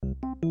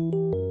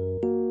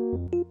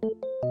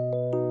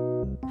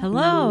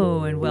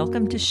Hello, and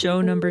welcome to show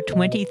number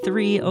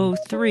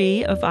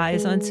 2303 of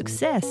Eyes on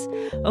Success,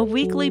 a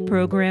weekly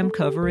program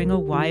covering a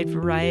wide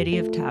variety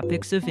of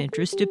topics of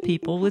interest to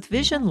people with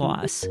vision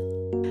loss.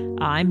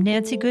 I'm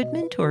Nancy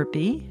Goodman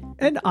Torpy.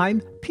 And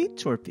I'm Pete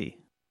Torpy.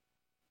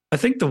 I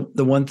think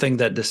the one thing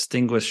that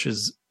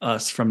distinguishes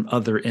us from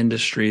other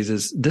industries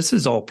is this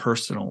is all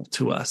personal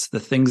to us. The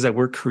things that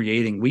we're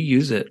creating, we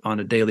use it on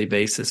a daily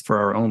basis for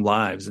our own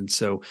lives. And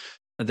so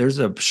there's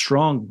a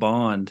strong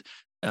bond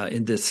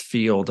in this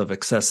field of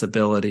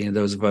accessibility and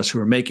those of us who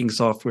are making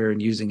software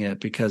and using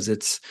it, because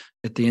it's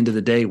at the end of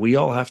the day, we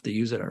all have to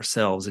use it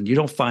ourselves. And you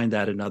don't find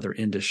that in other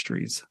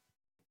industries.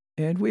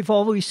 And we've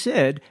always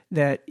said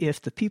that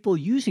if the people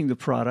using the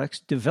products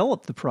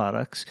develop the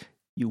products,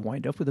 you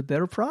wind up with a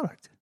better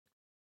product.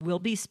 We'll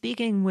be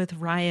speaking with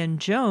Ryan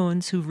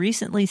Jones, who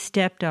recently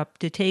stepped up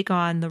to take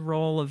on the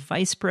role of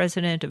Vice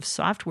President of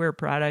Software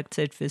Products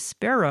at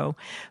Vispero,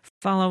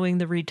 following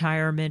the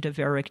retirement of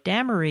Eric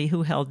Damery,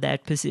 who held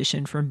that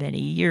position for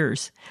many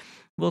years.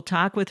 We'll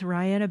talk with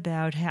Ryan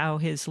about how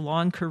his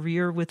long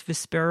career with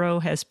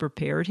Vispero has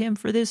prepared him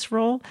for this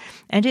role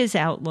and his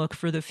outlook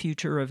for the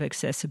future of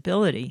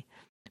accessibility.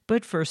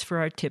 But first, for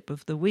our tip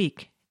of the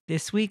week.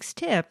 This week's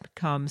tip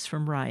comes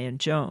from Ryan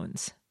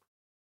Jones.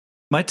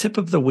 My tip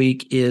of the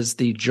week is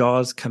the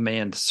JAWS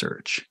command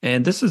search.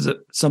 And this is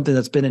something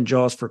that's been in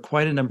JAWS for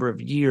quite a number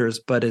of years,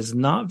 but is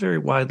not very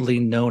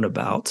widely known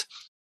about.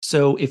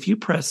 So if you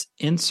press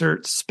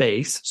insert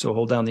space, so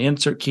hold down the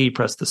insert key,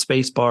 press the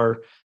space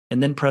bar,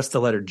 and then press the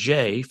letter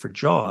J for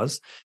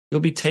JAWS, you'll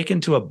be taken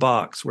to a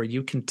box where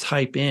you can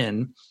type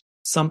in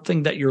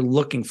something that you're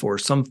looking for,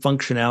 some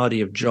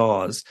functionality of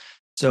JAWS.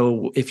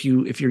 So if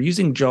you're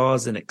using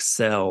JAWS in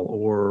Excel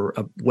or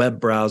a web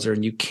browser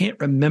and you can't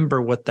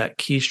remember what that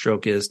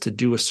keystroke is to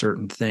do a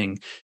certain thing,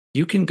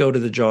 you can go to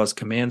the JAWS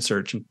command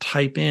search and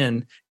type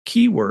in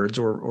keywords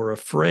or a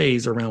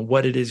phrase around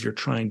what it is you're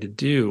trying to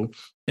do.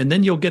 And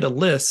then you'll get a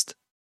list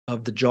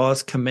of the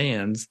JAWS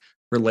commands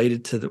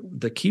related to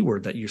the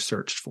keyword that you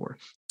searched for.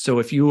 So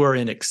if you are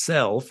in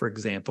Excel, for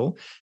example,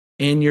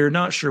 and you're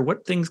not sure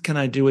what things can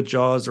I do with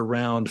JAWS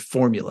around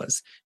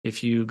formulas,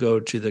 if you go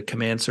to the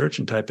command search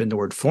and type in the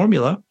word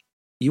formula,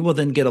 you will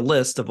then get a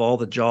list of all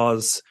the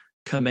JAWS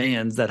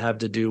commands that have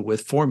to do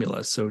with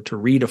formulas. So to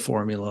read a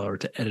formula or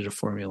to edit a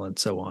formula and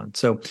so on.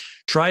 So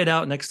try it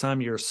out next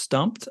time you're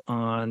stumped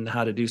on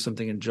how to do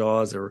something in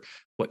JAWS or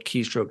what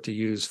keystroke to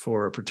use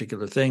for a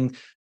particular thing.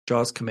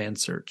 JAWS command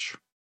search.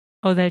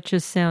 Oh, that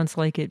just sounds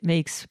like it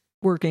makes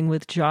working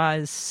with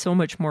JAWS so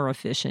much more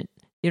efficient.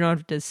 You don't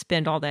have to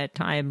spend all that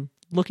time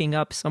looking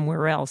up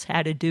somewhere else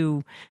how to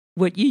do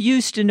what you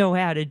used to know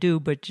how to do,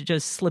 but you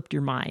just slipped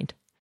your mind.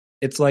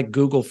 It's like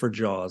Google for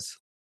JAWS.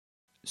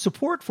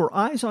 Support for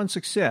Eyes on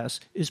Success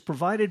is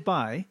provided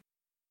by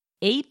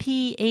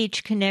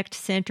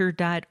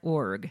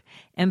aphconnectcenter.org,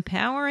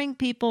 empowering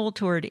people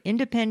toward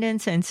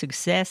independence and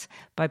success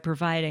by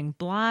providing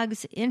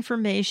blogs,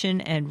 information,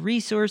 and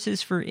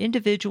resources for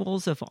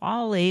individuals of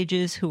all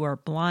ages who are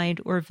blind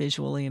or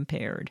visually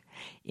impaired.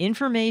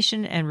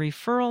 Information and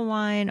referral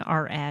line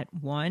are at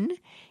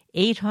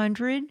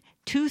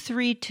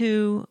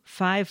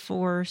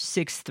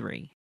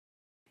 1-800-232-5463.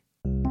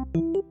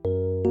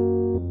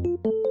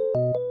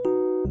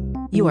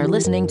 You are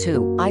listening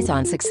to Eyes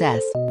on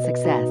Success.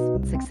 Success,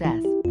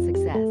 success,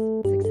 success,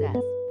 success,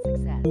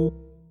 success.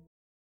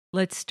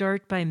 Let's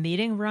start by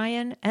meeting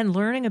Ryan and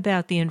learning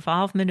about the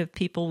involvement of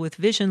people with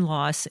vision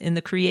loss in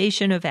the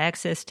creation of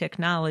access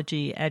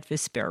technology at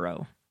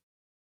Vispero.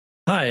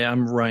 Hi,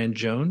 I'm Ryan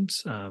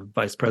Jones,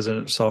 Vice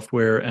President of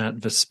Software at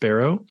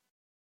Vispero.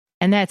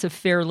 And that's a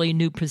fairly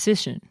new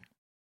position.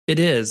 It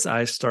is.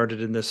 I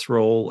started in this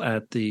role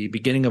at the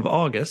beginning of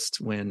August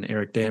when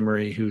Eric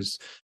Damery, who's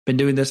been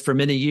doing this for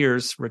many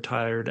years,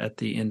 retired at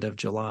the end of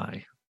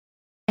July.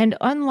 And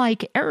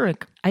unlike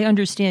Eric, I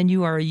understand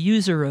you are a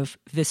user of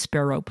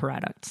Vispero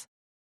products.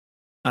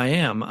 I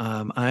am.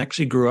 I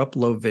actually grew up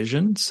low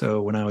vision.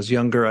 So when I was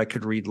younger, I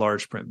could read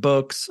large print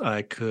books.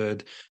 I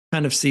could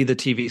kind of see the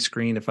TV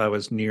screen if I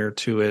was near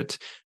to it.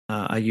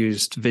 I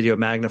used video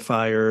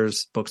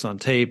magnifiers, books on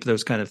tape,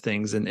 those kind of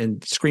things,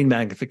 and screen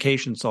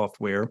magnification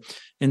software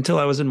until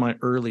I was in my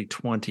early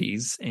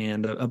 20s.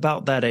 And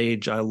about that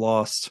age, I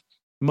lost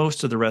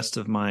most of the rest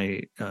of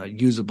my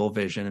usable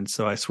vision. And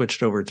so I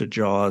switched over to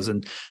JAWS,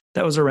 and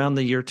that was around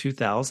the year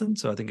 2000.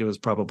 So I think it was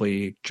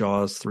probably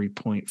JAWS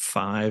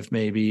 3.5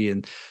 maybe.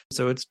 And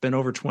so it's been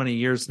over 20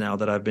 years now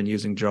that I've been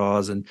using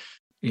JAWS and,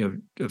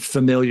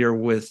 familiar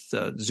with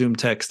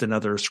ZoomText and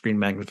other screen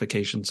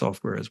magnification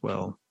software as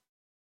well.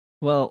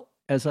 Well,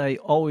 as I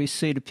always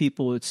say to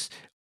people, it's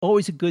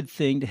always a good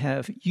thing to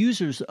have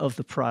users of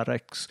the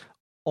products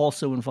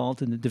also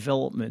involved in the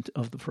development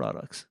of the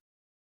products.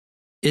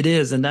 It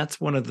is, and that's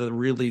one of the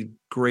really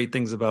great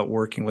things about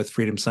working with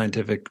Freedom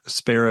Scientific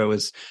Sparrow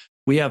is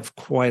we have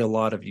quite a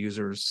lot of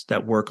users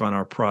that work on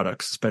our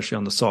products, especially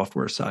on the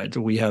software side.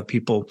 So we have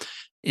people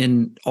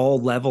in all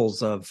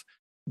levels of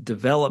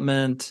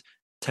development,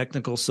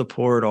 technical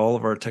support. All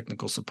of our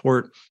technical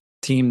support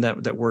team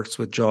that works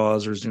with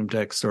JAWS or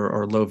ZoomText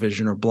or low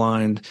vision or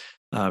blind,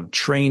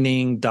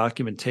 training,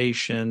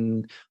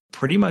 documentation,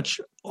 pretty much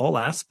all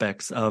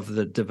aspects of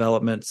the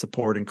development,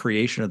 support, and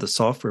creation of the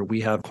software.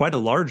 We have quite a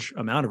large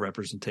amount of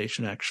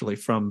representation actually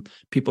from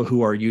people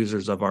who are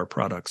users of our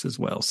products as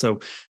well. So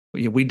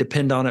we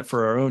depend on it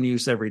for our own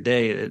use every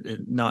day,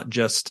 not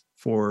just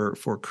for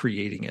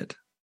creating it.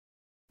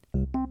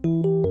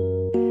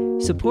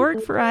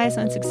 Support for Eyes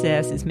on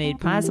Success is made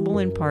possible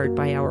in part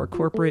by our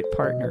corporate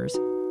partners.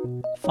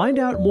 Find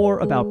out more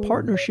about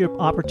partnership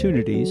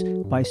opportunities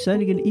by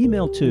sending an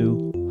email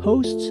to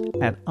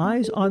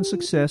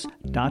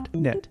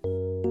hosts@eyesonsuccess.net.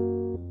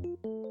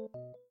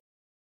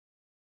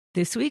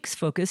 This week's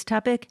focus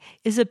topic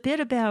is a bit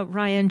about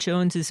Ryan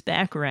Jones's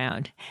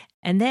background,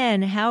 and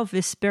then how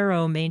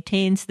Vispero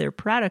maintains their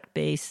product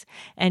base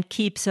and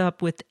keeps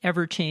up with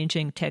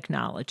ever-changing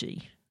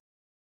technology.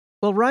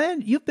 Well,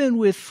 Ryan, you've been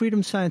with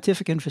Freedom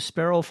Scientific and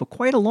Vispero for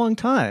quite a long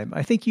time.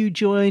 I think you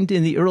joined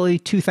in the early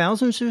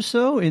 2000s or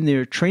so in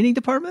their training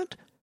department?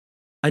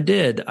 I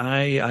did.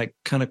 I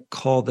kind of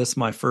call this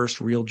my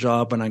first real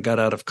job when I got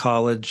out of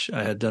college.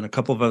 I had done a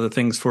couple of other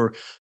things for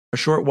a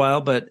short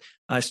while, but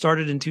I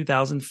started in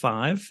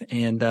 2005.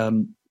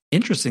 And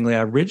interestingly,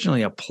 I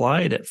originally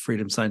applied at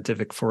Freedom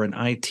Scientific for an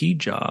IT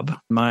job.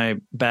 My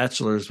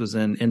bachelor's was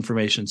in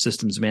information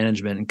systems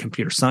management and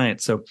computer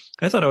science. So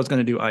I thought I was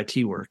going to do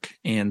IT work.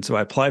 And so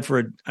I applied for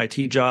an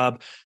IT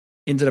job,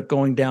 ended up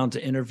going down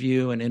to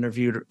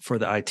interviewed for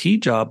the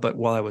IT job. But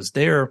while I was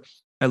there,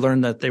 I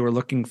learned that they were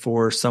looking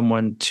for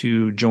someone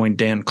to join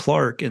Dan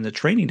Clark in the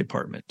training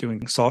department,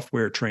 doing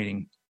software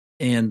training.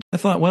 And I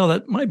thought, well,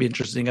 that might be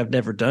interesting. I've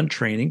never done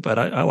training, but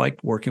I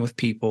like working with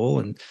people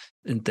and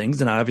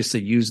things. And I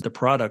obviously use the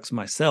products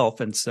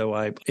myself. And so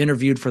I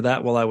interviewed for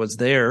that while I was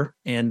there.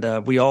 And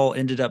we all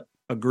ended up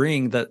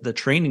agreeing that the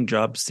training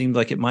job seemed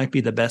like it might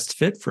be the best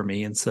fit for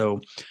me. And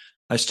so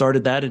I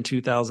started that in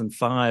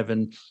 2005.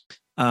 And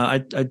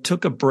I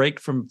took a break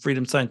from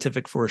Freedom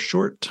Scientific for a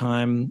short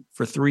time.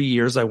 For 3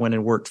 years, I went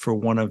and worked for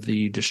one of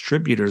the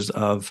distributors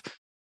of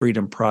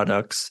Freedom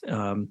products,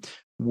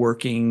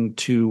 working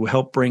to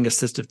help bring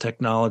assistive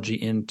technology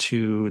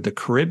into the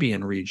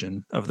Caribbean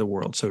region of the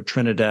world. So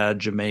Trinidad,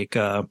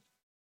 Jamaica,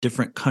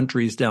 different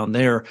countries down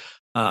there.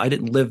 I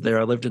didn't live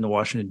there. I lived in the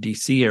Washington,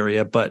 D.C.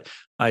 area, but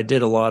I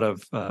did a lot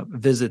of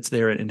visits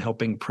there in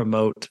helping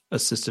promote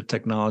assistive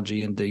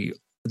technology and the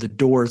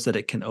doors that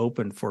it can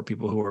open for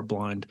people who are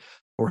blind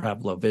or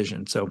have low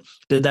vision. So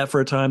did that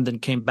for a time, then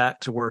came back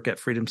to work at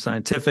Freedom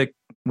Scientific,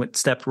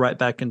 stepped right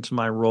back into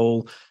my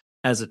role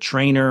as a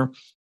trainer.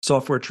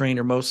 Software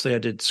trainer, mostly I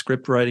did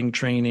script writing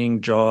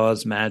training,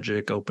 JAWS,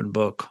 Magic,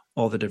 OpenBook,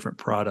 all the different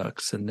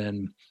products, and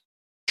then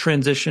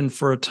transitioned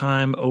for a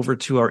time over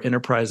to our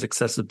enterprise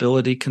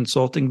accessibility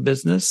consulting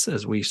business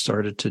as we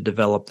started to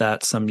develop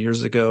that some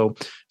years ago.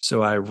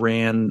 So I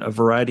ran a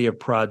variety of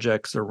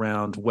projects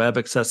around web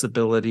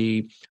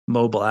accessibility,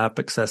 mobile app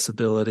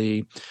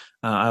accessibility.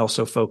 I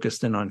also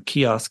focused in on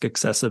kiosk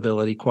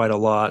accessibility quite a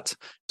lot.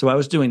 So I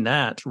was doing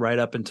that right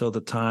up until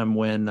the time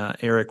when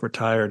Eric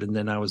retired, and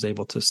then I was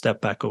able to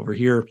step back over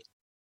here.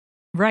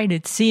 Right.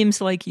 It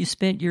seems like you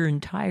spent your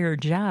entire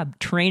job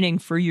training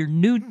for your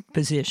new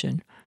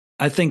position.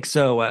 I think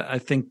so. I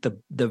think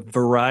the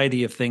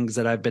variety of things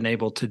that I've been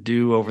able to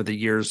do over the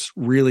years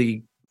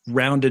really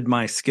rounded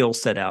my skill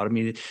set out. I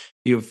mean,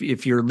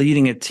 if you're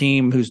leading a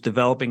team who's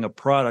developing a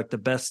product, the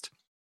best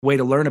way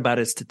to learn about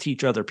it is to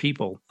teach other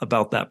people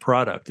about that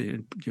product,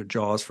 your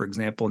JAWS, for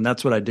example. And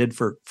that's what I did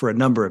for a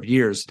number of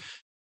years.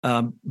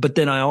 But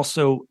then I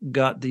also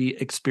got the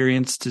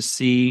experience to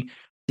see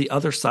the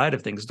other side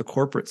of things, the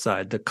corporate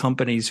side, the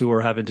companies who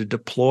are having to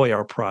deploy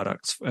our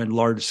products in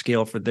large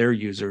scale for their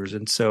users.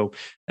 And so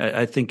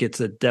I think it's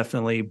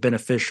definitely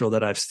beneficial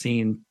that I've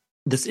seen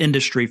this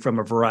industry from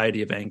a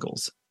variety of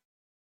angles.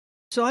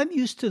 So I'm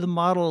used to the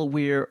model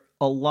where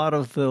a lot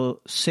of the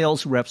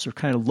sales reps are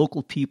kind of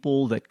local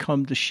people that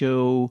come to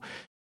show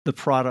the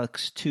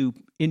products to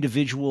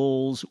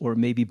individuals or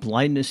maybe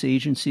blindness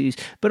agencies,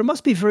 but it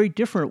must be very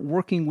different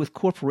working with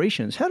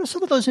corporations. How do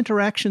some of those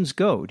interactions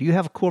go? Do you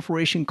have a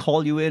corporation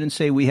call you in and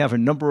say, we have a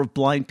number of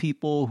blind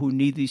people who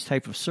need these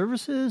type of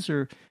services,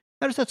 or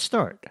how does that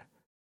start?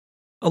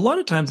 A lot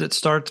of times it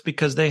starts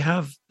because they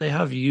have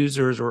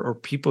users or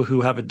people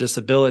who have a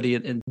disability,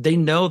 and they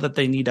know that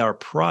they need our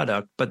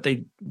product, but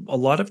a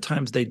lot of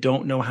times they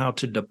don't know how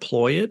to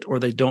deploy it, or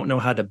they don't know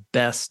how to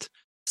best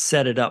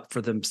set it up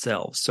for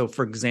themselves. So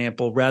for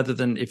example, rather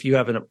than if you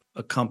have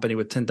a company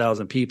with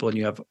 10,000 people and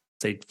you have,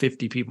 say,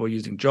 50 people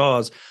using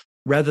JAWS,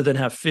 rather than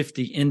have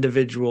 50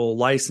 individual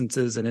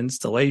licenses and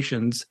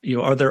installations,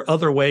 are there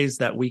other ways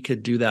that we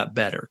could do that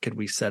better? Could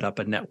we set up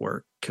a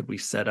network? Could we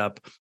set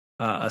up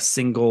a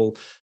single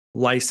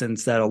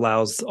license that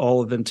allows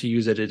all of them to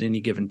use it at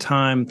any given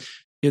time?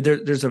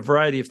 There's a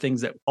variety of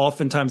things that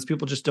oftentimes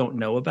people just don't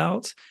know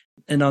about.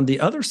 And on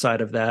the other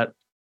side of that,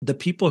 the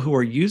people who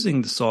are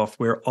using the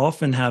software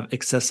often have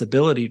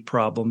accessibility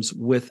problems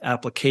with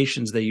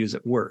applications they use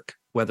at work.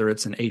 whether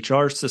it's an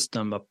HR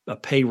system, a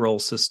payroll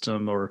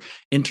system, or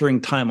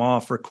entering time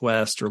off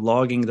requests or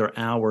logging their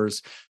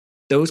hours.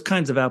 Those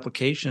kinds of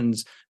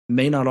applications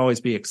may not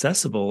always be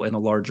accessible in a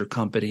larger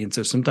company. And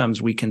so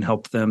sometimes we can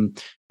help them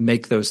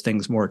make those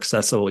things more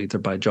accessible, either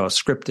by JAWS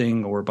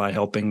scripting or by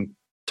helping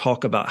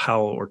talk about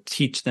how or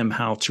teach them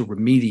how to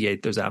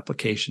remediate those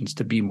applications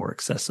to be more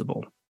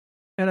accessible.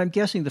 And I'm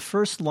guessing the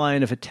first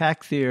line of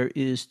attack there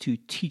is to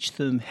teach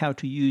them how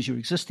to use your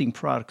existing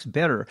products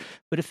better.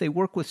 But if they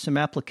work with some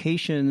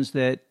applications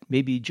that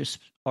maybe just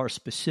are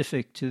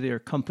specific to their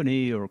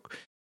company or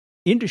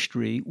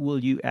industry, will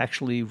you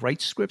actually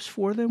write scripts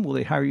for them? Will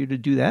they hire you to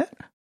do that?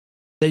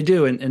 They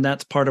do, and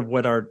that's part of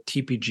what our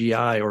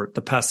TPGI or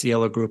the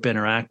Paciello Group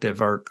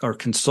Interactive, our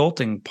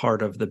consulting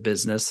part of the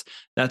business,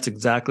 that's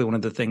exactly one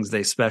of the things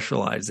they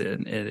specialize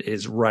in,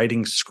 is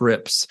writing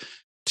scripts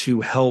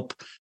to help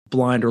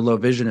blind or low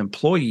vision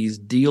employees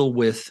deal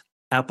with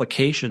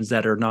applications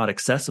that are not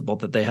accessible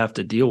that they have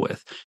to deal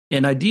with.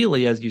 And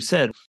ideally, as you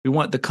said, we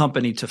want the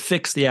company to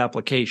fix the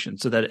application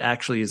so that it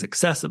actually is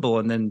accessible.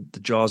 And then the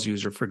JAWS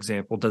user, for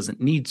example,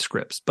 doesn't need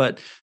scripts. But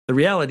the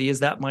reality is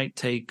that might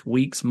take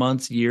weeks,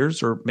 months,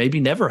 years, or maybe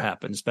never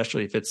happen,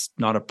 especially if it's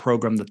not a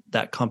program that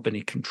that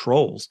company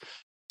controls.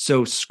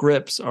 So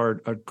scripts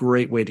are a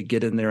great way to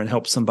get in there and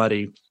help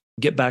somebody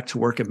get back to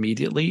work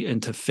immediately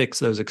and to fix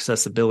those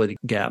accessibility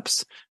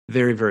gaps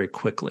very, very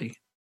quickly.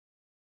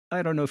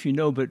 I don't know if you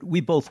know, but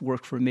we both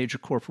worked for a major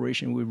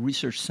corporation. We were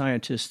research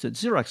scientists at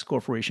Xerox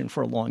Corporation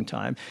for a long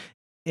time.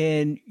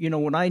 And,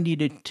 when I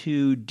needed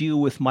to deal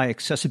with my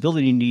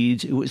accessibility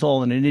needs, it was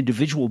all on an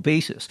individual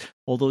basis.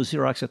 Although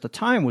Xerox at the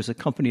time was a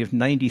company of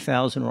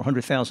 90,000 or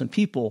 100,000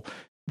 people,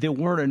 there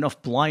weren't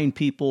enough blind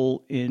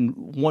people in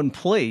one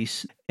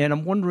place. And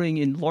I'm wondering,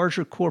 in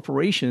larger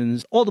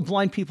corporations, all the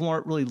blind people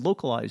aren't really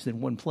localized in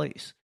one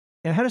place.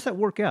 And how does that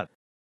work out?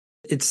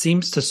 It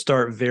seems to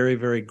start very,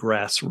 very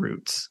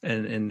grassroots,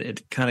 and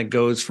it kind of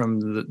goes from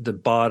the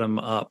bottom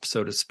up,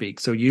 so to speak.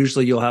 So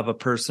usually you'll have a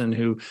person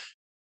who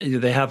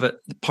they have a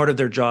part of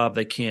their job,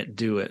 they can't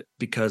do it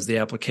because the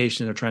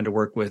application they're trying to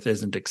work with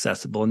isn't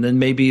accessible. And then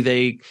maybe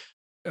they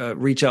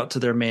reach out to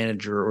their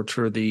manager or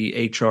to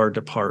the HR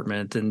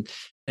department, and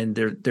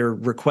they're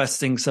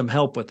requesting some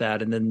help with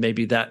that. And then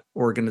maybe that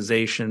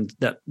organization,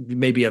 that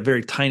maybe a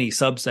very tiny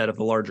subset of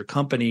the larger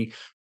company,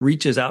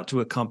 reaches out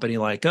to a company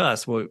like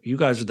us. Well, you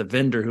guys are the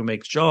vendor who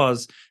makes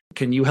JAWS.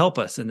 Can you help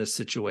us in this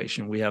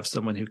situation? We have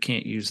someone who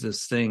can't use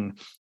this thing.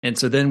 And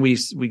so then we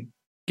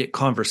get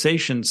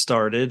conversations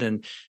started,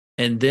 and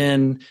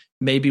then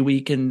maybe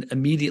we can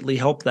immediately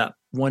help that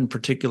one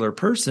particular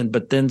person,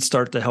 but then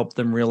start to help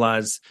them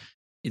realize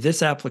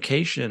this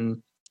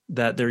application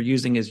that they're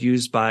using is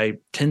used by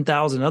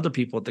 10,000 other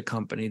people at the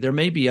company. There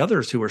may be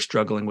others who are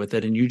struggling with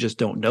it, and you just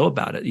don't know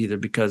about it, either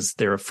because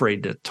they're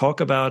afraid to talk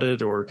about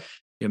it, or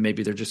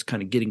maybe they're just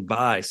kind of getting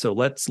by. So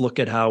let's look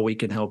at how we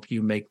can help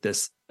you make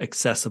this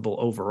accessible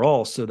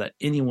overall so that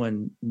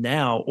anyone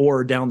now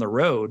or down the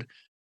road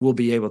will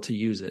be able to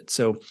use it.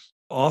 So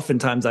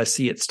oftentimes I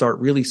see it start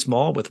really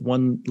small with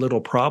one little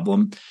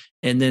problem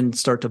and then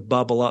start to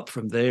bubble up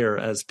from there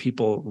as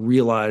people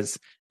realize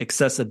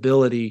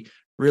accessibility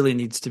really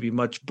needs to be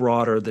much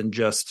broader than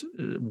just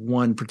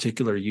one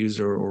particular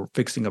user or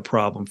fixing a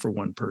problem for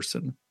one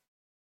person.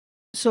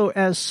 So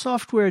as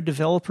software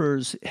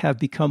developers have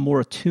become more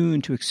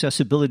attuned to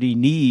accessibility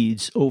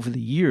needs over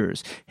the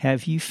years,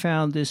 have you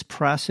found this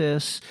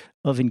process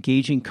of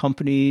engaging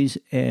companies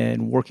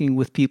and working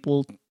with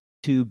people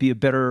to be a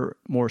better,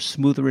 more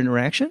smoother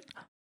interaction?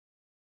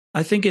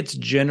 I think it's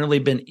generally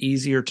been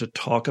easier to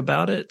talk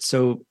about it.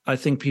 So I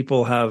think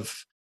people have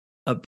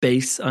a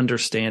base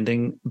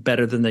understanding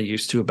better than they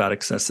used to about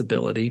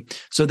accessibility.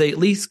 So they at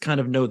least kind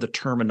of know the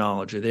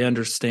terminology. They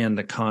understand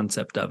the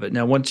concept of it.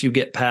 Now, once you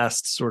get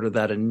past sort of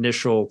that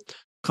initial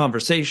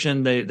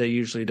conversation, they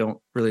usually don't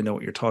really know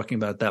what you're talking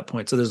about at that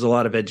point. So there's a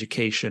lot of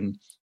education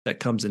that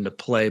comes into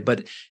play.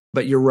 But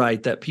you're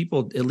right that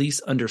people at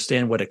least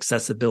understand what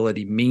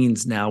accessibility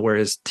means now,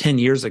 whereas 10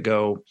 years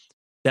ago,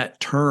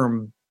 that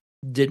term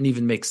didn't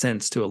even make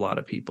sense to a lot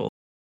of people.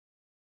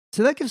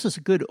 So that gives us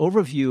a good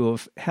overview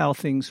of how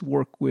things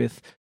work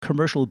with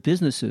commercial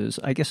businesses.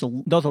 I guess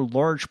another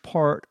large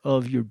part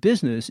of your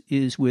business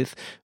is with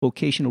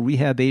vocational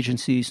rehab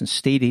agencies and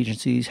state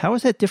agencies. How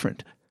is that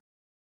different?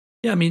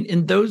 Yeah, I mean,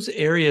 in those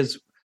areas,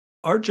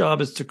 our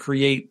job is to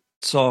create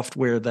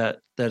software that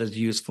is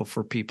useful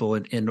for people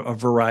in a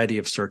variety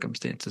of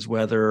circumstances,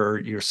 whether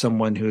you're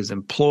someone who is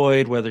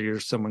employed, whether you're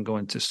someone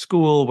going to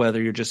school,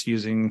 whether you're just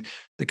using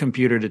the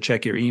computer to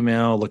check your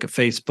email, look at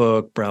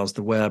Facebook, browse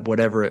the web,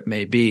 whatever it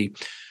may be.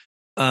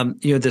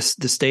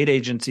 The state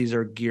agencies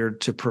are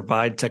geared to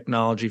provide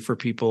technology for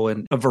people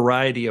in a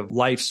variety of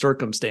life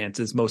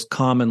circumstances. Most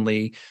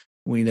commonly,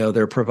 we know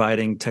they're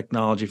providing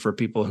technology for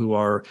people who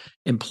are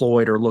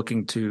employed or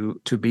looking to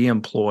be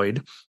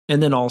employed,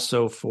 and then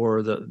also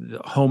for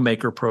the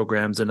homemaker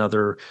programs and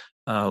other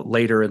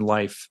later in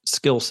life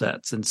skill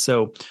sets. And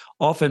so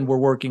often we're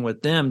working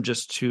with them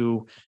just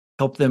to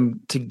help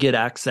them to get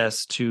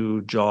access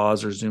to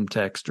JAWS or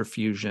ZoomText or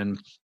Fusion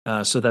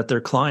so that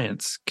their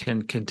clients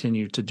can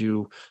continue to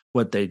do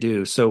what they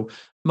do. So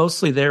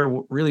mostly there,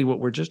 really what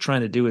we're just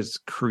trying to do is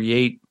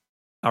create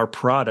our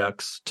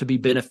products to be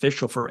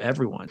beneficial for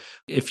everyone.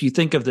 If you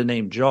think of the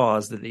name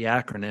JAWS, the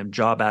acronym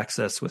Job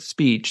Access with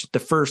Speech, the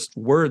first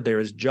word there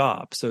is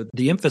job. So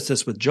the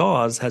emphasis with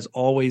JAWS has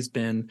always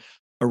been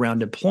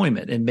around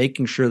employment and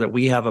making sure that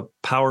we have a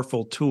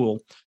powerful tool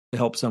to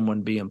help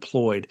someone be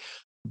employed.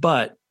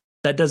 But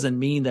that doesn't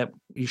mean that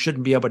you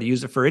shouldn't be able to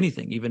use it for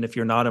anything, even if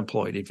you're not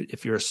employed,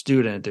 if you're a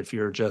student, if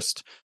you're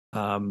just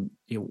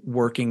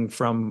working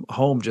from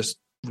home, just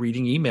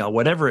reading email,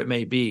 whatever it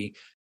may be.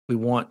 We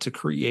want to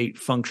create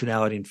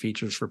functionality and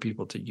features for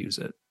people to use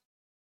it.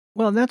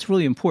 Well, and that's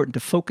really important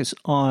to focus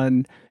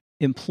on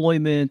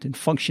employment and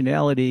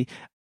functionality.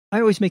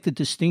 I always make the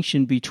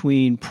distinction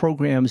between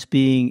programs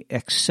being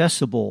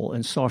accessible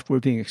and software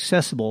being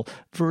accessible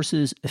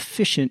versus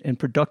efficient and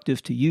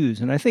productive to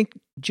use. And I think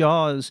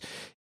JAWS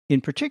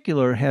in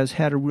particular has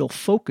had a real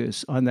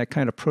focus on that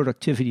kind of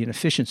productivity and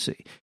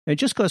efficiency. And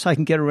just because I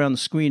can get around the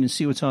screen and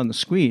see what's on the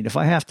screen, if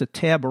I have to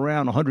tab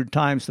around 100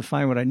 times to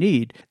find what I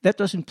need, that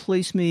doesn't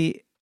place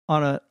me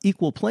on an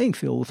equal playing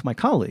field with my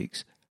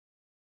colleagues.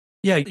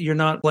 Yeah, you're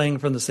not playing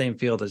from the same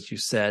field, as you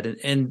said.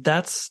 And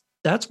that's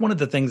one of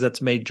the things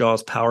that's made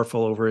JAWS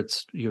powerful over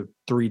its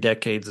 3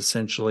 decades,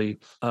 essentially,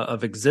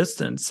 of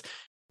existence.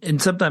 And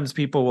sometimes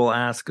people will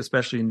ask,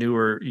 especially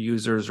newer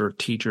users or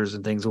teachers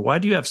and things, well, why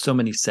do you have so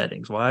many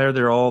settings? Why are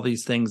there all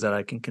these things that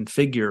I can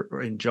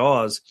configure in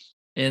JAWS?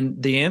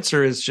 And the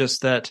answer is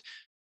just that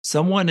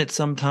someone at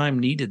some time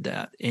needed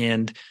that.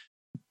 And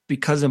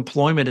because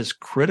employment is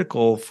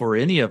critical for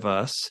any of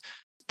us,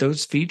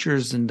 those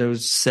features and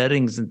those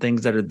settings and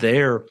things that are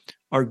there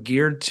are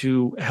geared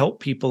to help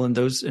people in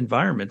those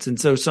environments. And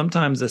so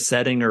sometimes a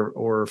setting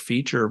or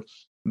feature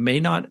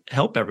may not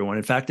help everyone.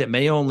 In fact, it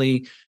may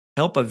only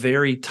help a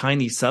very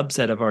tiny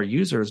subset of our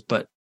users.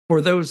 But for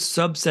those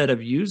subset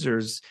of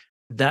users,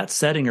 that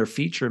setting or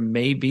feature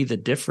may be the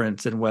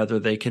difference in whether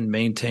they can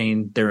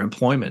maintain their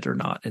employment or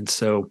not. And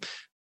so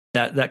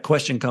that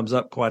question comes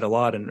up quite a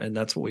lot. And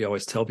that's what we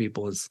always tell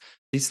people is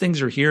these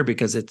things are here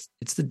because it's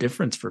the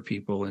difference for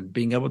people, and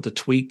being able to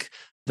tweak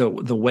the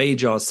way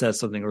JAWS says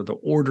something or the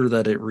order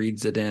that it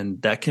reads it in,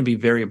 that can be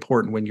very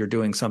important when you're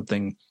doing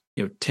something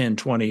 10,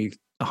 20,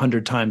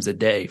 100 times a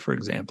day, for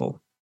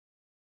example.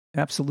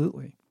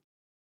 Absolutely.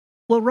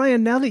 Well,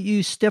 Ryan, now that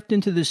you stepped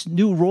into this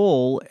new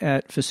role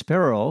at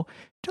Vispero,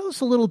 tell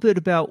us a little bit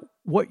about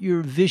what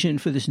your vision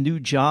for this new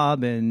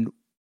job and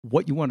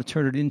what you want to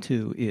turn it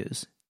into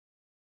is.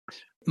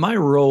 My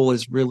role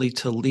is really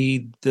to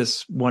lead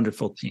this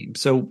wonderful team.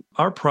 So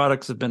our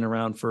products have been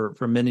around for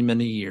many,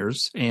 many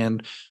years,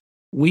 and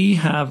we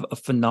have a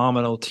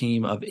phenomenal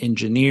team of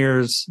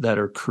engineers that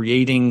are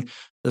creating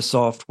the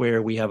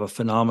software. We have a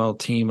phenomenal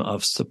team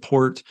of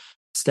support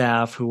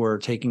staff who are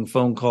taking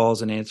phone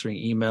calls and answering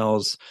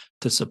emails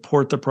to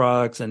support the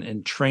products,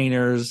 and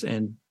trainers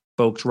and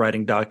folks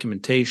writing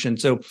documentation.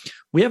 So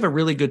we have a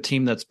really good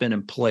team that's been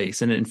in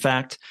place. And in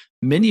fact,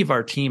 many of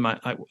our team,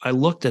 I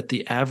looked at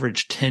the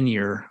average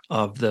tenure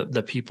of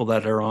the people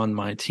that are on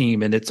my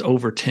team, and it's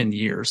over 10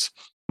 years,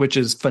 which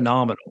is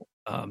phenomenal.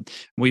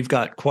 We've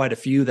got quite a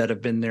few that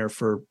have been there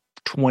for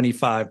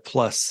 25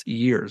 plus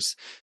years.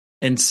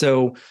 And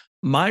so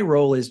my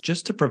role is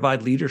just to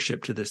provide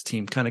leadership to this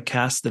team, kind of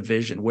cast the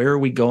vision. Where are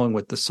we going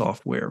with the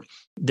software?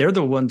 They're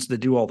the ones that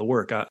do all the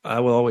work.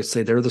 I will always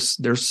say they're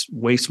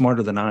way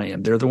smarter than I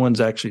am. They're the ones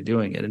actually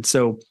doing it. And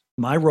so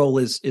my role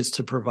is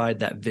to provide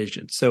that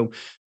vision. So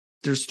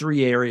there's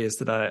 3 areas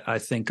that I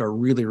think are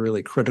really,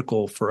 really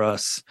critical for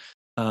us.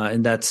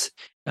 And that's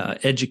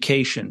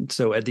education.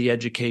 So at the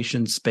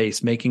education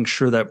space, making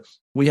sure that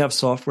we have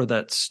software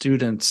that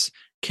students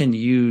can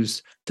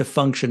use to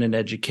function in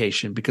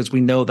education, because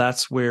we know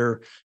that's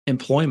where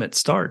employment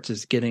starts,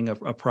 is getting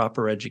a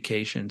proper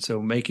education.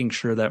 So making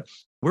sure that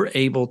we're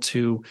able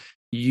to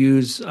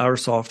use our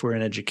software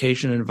in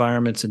education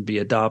environments and be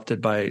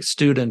adopted by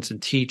students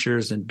and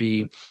teachers and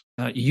be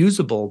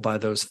usable by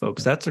those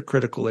folks. That's a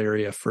critical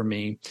area for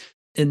me.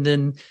 And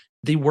then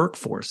the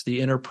workforce,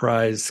 the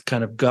enterprise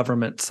kind of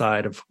government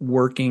side of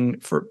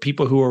working for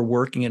people who are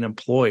working and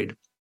employed.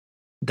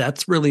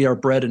 That's really our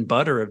bread and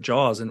butter of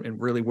JAWS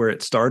and really where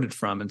it started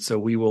from. And so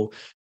we will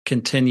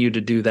continue to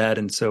do that.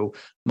 And so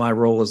my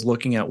role is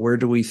looking at where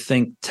do we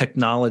think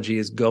technology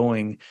is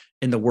going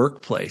in the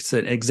workplace.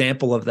 An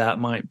example of that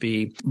might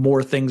be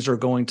more things are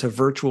going to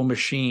virtual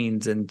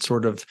machines and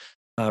sort of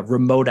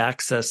remote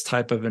access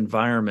type of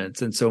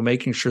environments. And so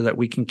making sure that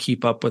we can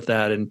keep up with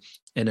that and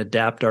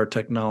adapt our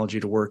technology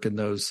to work in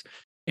those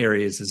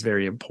areas is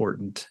very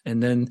important.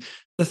 And then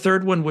the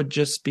third one would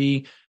just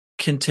be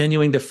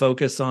continuing to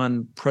focus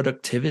on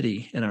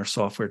productivity in our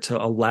software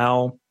to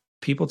allow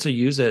people to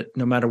use it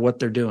no matter what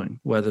they're doing,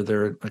 whether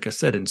they're, like I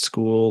said, in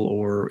school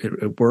or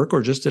at work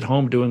or just at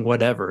home doing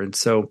whatever. And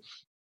so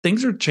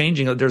things are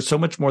changing. There's so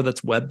much more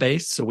that's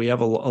web-based. So we have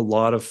a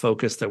lot of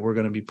focus that we're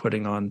going to be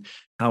putting on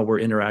how we're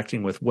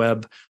interacting with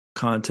web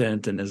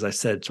content. And as I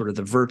said, sort of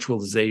the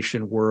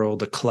virtualization world,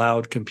 the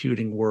cloud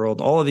computing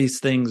world, all of these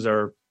things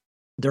are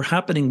they're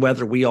happening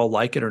whether we all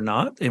like it or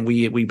not. And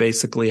we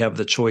basically have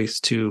the choice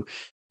to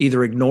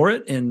either ignore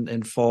it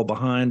and fall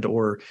behind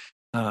or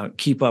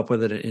keep up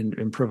with it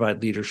and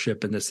provide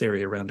leadership in this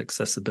area around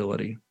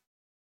accessibility.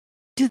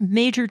 Do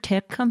major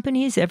tech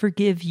companies ever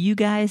give you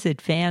guys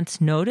advance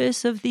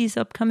notice of these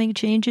upcoming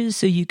changes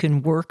so you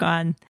can work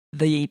on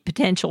the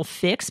potential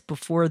fix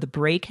before the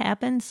break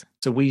happens?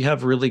 So we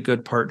have really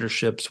good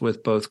partnerships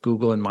with both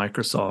Google and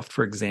Microsoft,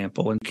 for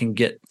example, and can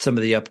get some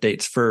of the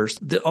updates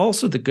first.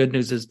 Also, the good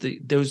news is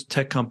those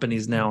tech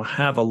companies now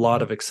have a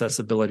lot of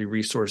accessibility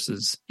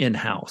resources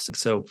in-house.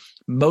 So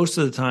most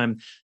of the time,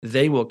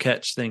 they will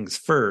catch things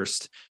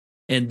first,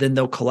 and then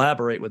they'll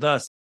collaborate with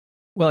us.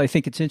 Well, I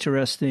think it's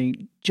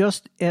interesting,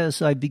 just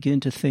as I begin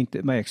to think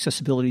that my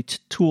accessibility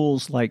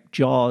tools like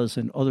JAWS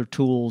and other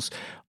tools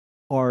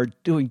are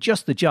doing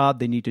just the job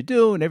they need to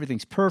do and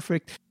everything's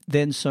perfect,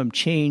 then some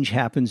change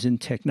happens in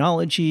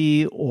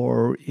technology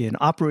or in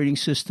operating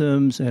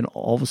systems, and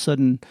all of a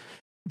sudden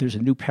there's a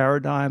new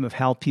paradigm of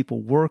how people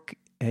work,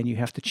 and you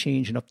have to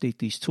change and update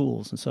these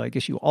tools. And so I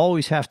guess you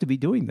always have to be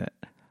doing that.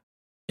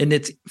 And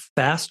it's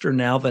faster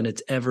now than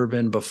it's ever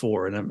been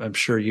before. And I'm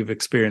sure you've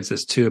experienced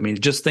this too. I mean,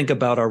 just think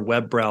about our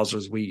web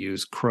browsers we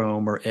use,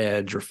 Chrome or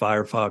Edge or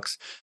Firefox.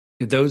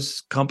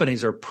 Those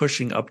companies are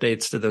pushing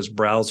updates to those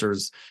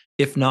browsers,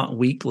 if not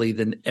weekly,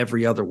 then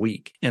every other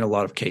week in a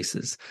lot of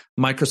cases.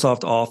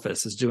 Microsoft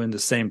Office is doing the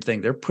same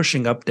thing. They're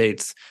pushing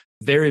updates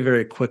very,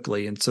 very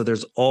quickly. And so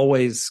there's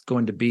always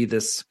going to be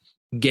this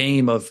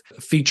game of a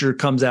feature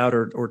comes out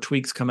or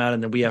tweaks come out,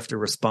 and then we have to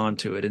respond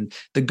to it. And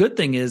the good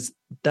thing is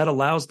that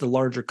allows the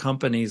larger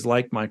companies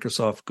like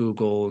Microsoft,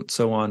 Google, and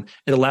so on,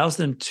 it allows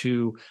them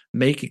to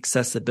make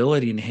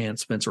accessibility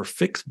enhancements or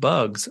fix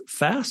bugs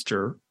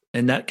faster.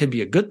 And that can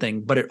be a good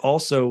thing, but it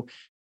also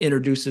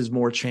introduces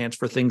more chance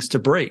for things to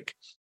break.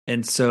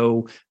 And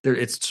so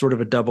it's sort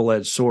of a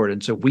double-edged sword.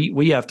 And so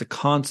we have to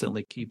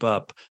constantly keep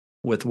up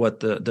with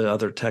what the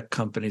other tech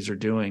companies are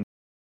doing.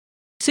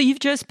 So you've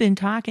just been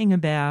talking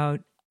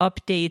about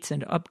updates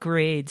and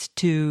upgrades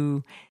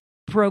to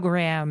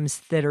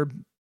programs that are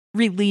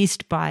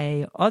released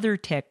by other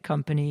tech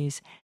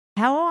companies.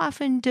 How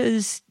often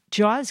does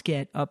JAWS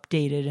get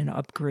updated and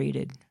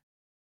upgraded?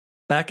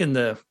 Back in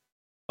the,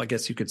 I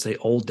guess you could say the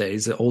old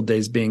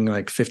days being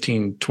like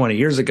 15, 20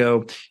 years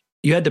ago,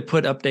 you had to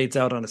put updates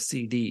out on a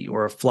CD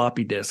or a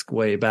floppy disk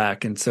way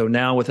back. And so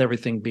now with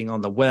everything being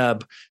on the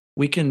web,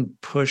 we can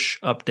push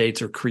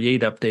updates or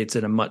create updates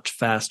at a much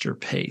faster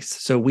pace.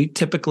 So we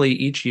typically,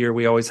 each year,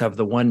 we always have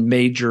the one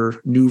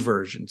major new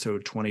version. So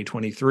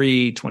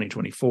 2023,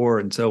 2024,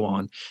 and so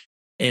on.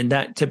 And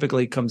that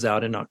typically comes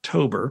out in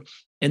October.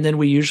 And then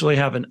we usually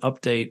have an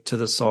update to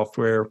the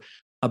software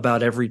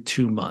about every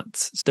 2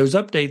 months. Those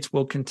updates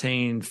will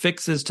contain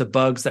fixes to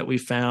bugs that we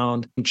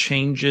found,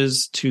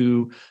 changes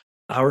to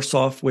our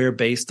software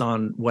based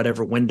on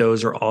whatever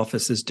Windows or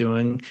Office is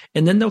doing,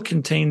 and then they'll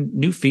contain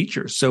new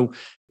features. So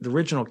the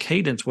original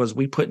cadence was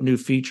we put new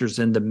features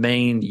in the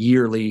main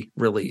yearly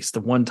release,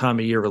 the one time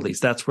a year release.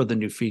 That's where the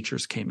new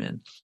features came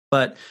in.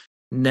 But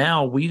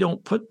now we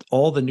don't put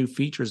all the new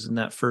features in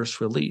that first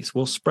release.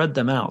 We'll spread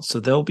them out. So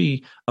there'll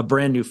be a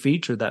brand new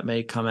feature that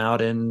may come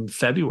out in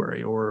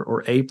February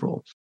or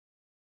April.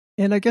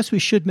 And I guess we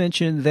should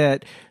mention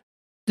that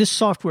this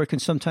software can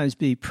sometimes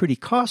be pretty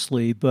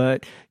costly,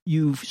 but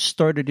you've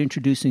started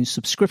introducing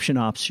subscription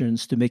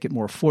options to make it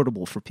more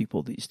affordable for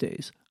people these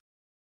days.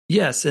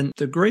 Yes. And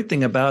the great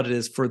thing about it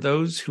is for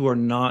those who are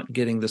not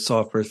getting the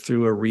software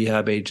through a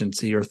rehab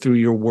agency or through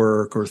your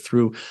work or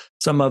through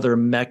some other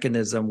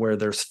mechanism where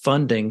there's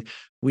funding,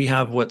 we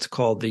have what's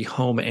called the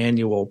Home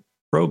Annual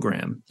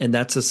Program. And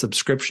that's a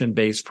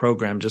subscription-based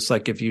program. Just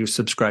like if you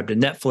subscribe to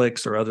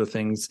Netflix or other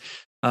things,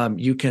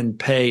 you can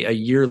pay a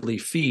yearly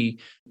fee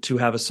to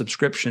have a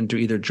subscription to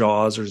either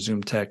JAWS or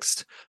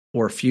ZoomText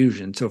or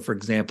Fusion. So for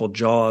example,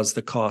 JAWS,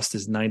 the cost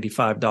is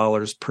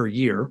 $95 per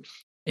year.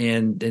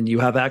 And you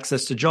have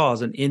access to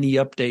JAWS and any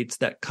updates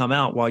that come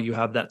out while you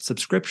have that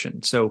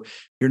subscription. So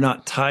you're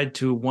not tied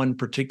to one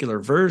particular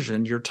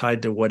version. You're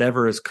tied to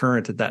whatever is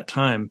current at that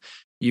time.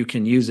 You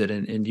can use it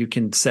and you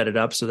can set it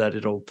up so that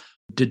it'll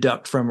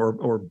deduct from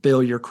or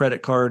bill your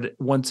credit card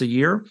once a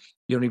year.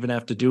 You don't even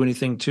have to do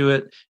anything to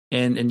it.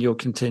 And you'll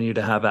continue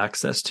to have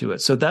access to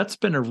it. So that's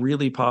been a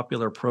really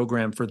popular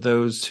program for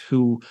those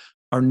who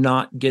are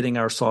not getting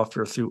our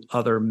software through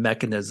other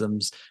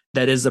mechanisms.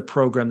 That is a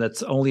program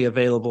that's only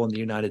available in the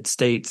United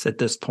States at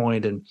this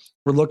point, and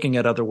we're looking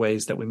at other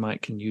ways that we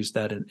can use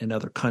that in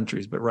other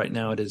countries. But right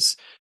now, it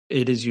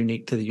is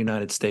unique to the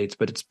United States.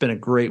 But it's been a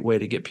great way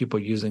to get people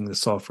using the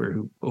software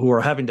who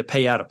are having to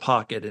pay out of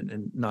pocket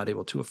and not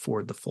able to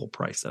afford the full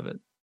price of it.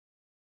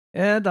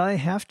 And I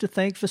have to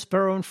thank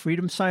Vispero and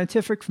Freedom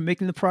Scientific for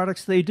making the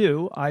products they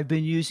do. I've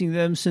been using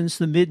them since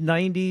the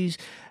mid-90s,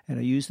 and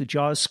I use the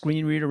JAWS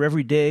screen reader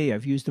every day.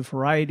 I've used a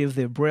variety of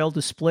their Braille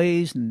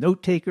displays and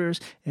note takers,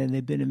 and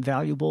they've been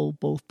invaluable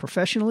both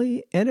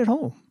professionally and at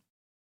home.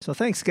 So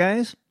thanks,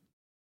 guys.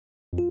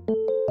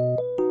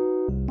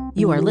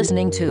 You are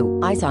listening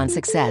to Eyes on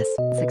Success.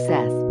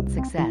 Success,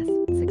 success,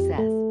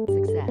 success,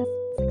 success,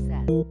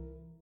 success.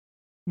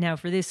 Now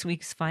for this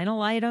week's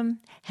final item,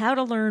 how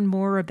to learn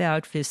more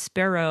about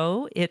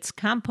Vispero, its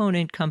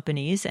component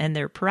companies and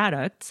their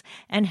products,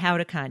 and how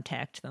to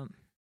contact them.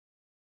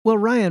 Well,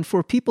 Ryan,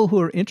 for people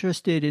who are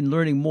interested in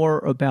learning more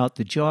about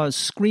the JAWS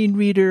screen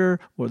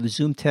reader or the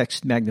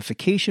ZoomText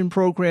magnification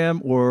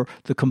program or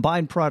the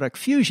combined product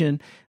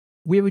Fusion,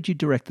 where would you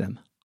direct them?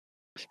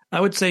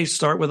 I would say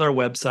start with our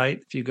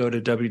website. If you go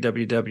to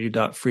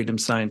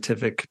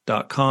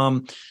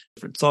www.freedomscientific.com,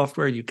 for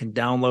software, you can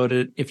download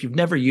it. If you've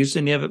never used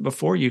any of it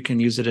before, you can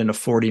use it in a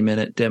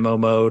 40-minute demo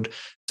mode.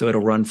 So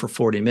it'll run for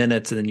 40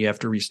 minutes, and then you have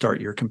to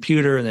restart your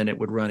computer, and then it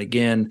would run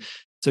again.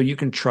 So you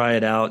can try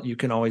it out. You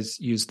can always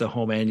use the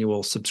home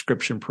annual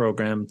subscription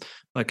program,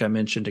 like I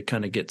mentioned, to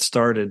kind of get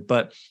started.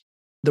 But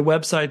the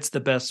website's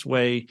the best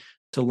way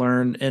to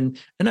learn. And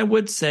I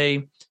would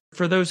say,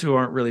 for those who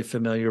aren't really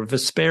familiar,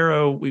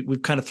 Vispero,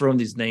 we've kind of thrown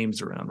these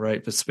names around,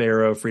 right?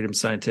 Vispero, Freedom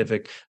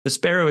Scientific.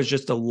 Vispero is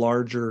just a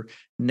larger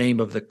name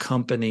of the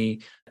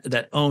company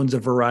that owns a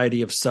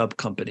variety of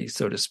sub-companies,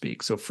 so to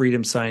speak. So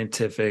Freedom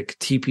Scientific,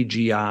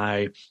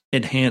 TPGI,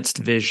 Enhanced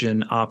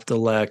Vision,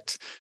 Optelect,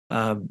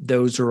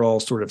 those are all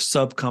sort of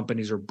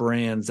sub-companies or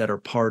brands that are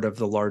part of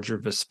the larger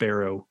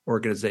Vispero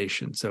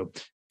organization. So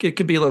it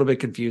could be a little bit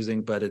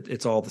confusing, but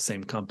it's all the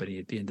same company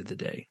at the end of the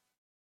day.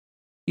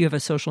 You have a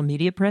social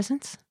media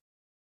presence?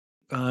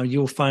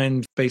 You'll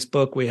find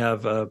Facebook. We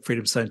have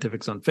Freedom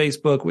Scientifics on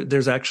Facebook.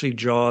 There's actually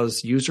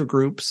JAWS user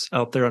groups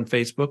out there on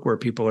Facebook where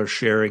people are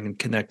sharing and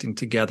connecting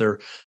together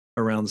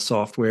around the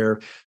software.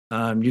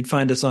 You'd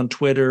find us on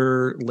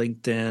Twitter,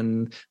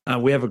 LinkedIn.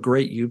 We have a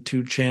great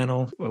YouTube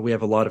channel. We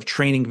have a lot of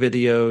training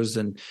videos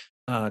and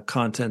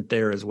content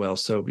there as well.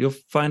 So you'll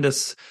find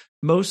us,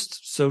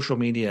 most social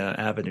media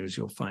avenues,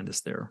 you'll find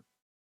us there.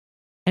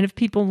 And if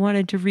people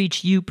wanted to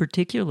reach you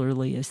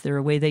particularly, is there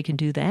a way they can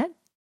do that?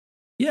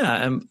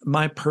 Yeah,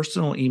 my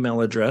personal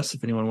email address,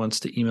 if anyone wants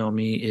to email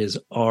me, is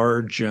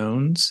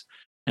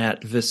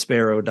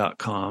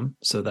rjones@vispero.com.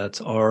 So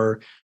that's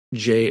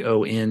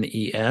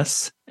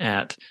RJONES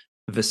at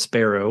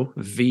Vispero,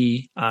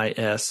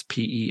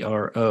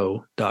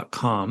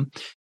 VISPERO.com.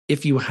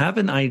 If you have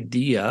an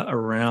idea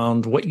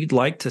around what you'd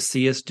like to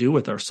see us do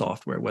with our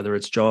software, whether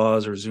it's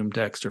JAWS or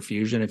ZoomText or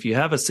Fusion, if you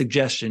have a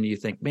suggestion, you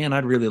think, man,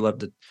 I'd really love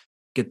to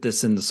get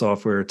this in the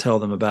software or tell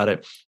them about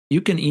it,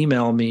 you can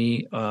email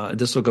me.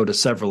 This will go to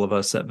several of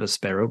us at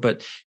Vispero,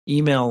 but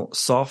email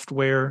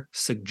software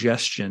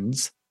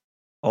suggestions,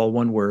 all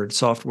one word,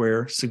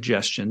 software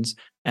suggestions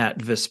at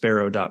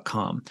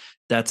Vispero.com.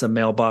 That's a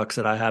mailbox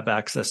that I have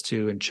access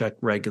to and check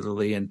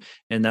regularly. And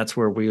that's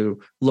where we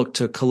look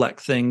to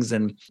collect things,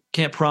 and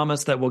can't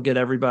promise that we'll get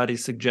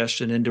everybody's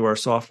suggestion into our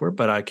software,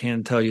 but I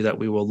can tell you that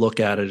we will look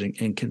at it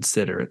and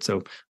consider it.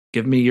 So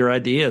give me your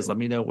ideas. Let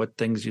me know what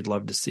things you'd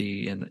love to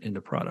see in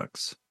the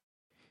products.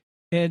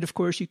 And of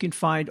course, you can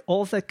find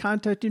all of that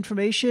contact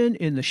information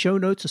in the show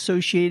notes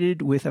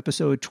associated with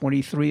episode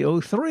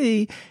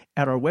 2303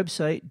 at our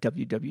website,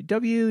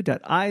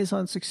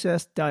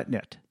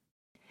 www.eyesonsuccess.net.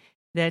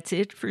 That's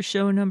it for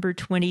show number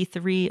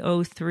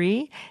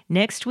 2303.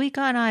 Next week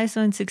on Eyes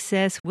on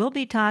Success, we'll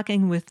be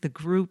talking with the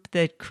group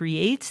that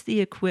creates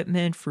the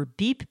equipment for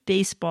beep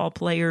baseball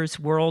players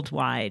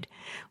worldwide.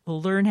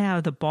 We'll learn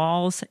how the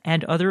balls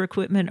and other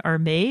equipment are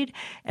made,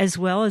 as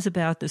well as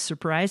about the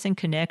surprising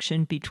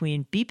connection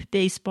between beep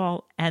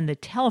baseball and the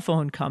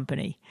telephone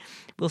company.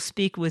 We'll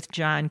speak with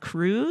John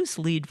Cruz,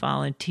 lead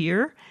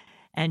volunteer,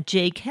 and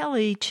Jay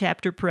Kelly,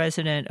 chapter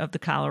president of the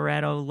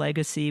Colorado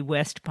Legacy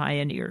West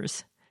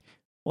Pioneers.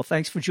 Well,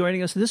 thanks for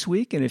joining us this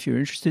week. And if you're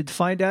interested to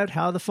find out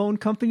how the phone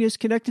company is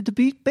connected to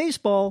beep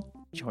baseball,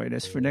 join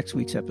us for next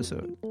week's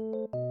episode.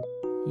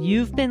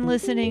 You've been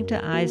listening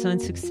to Eyes on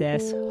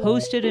Success,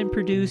 hosted and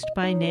produced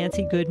by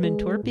Nancy Goodman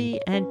Torpy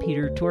and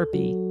Peter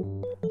Torpy.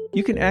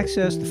 You can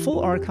access the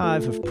full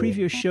archive of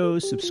previous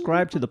shows,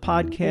 subscribe to the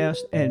podcast,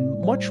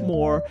 and much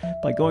more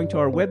by going to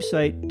our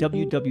website,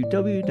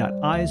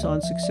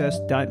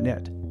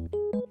 www.eyesonsuccess.net.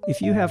 If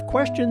you have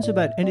questions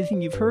about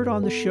anything you've heard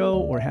on the show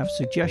or have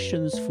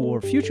suggestions for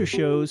future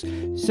shows,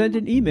 send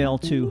an email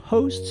to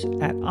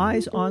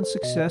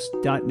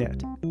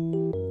hosts@eyesonsuccess.net.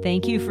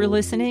 Thank you for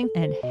listening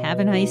and have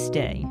a nice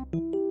day.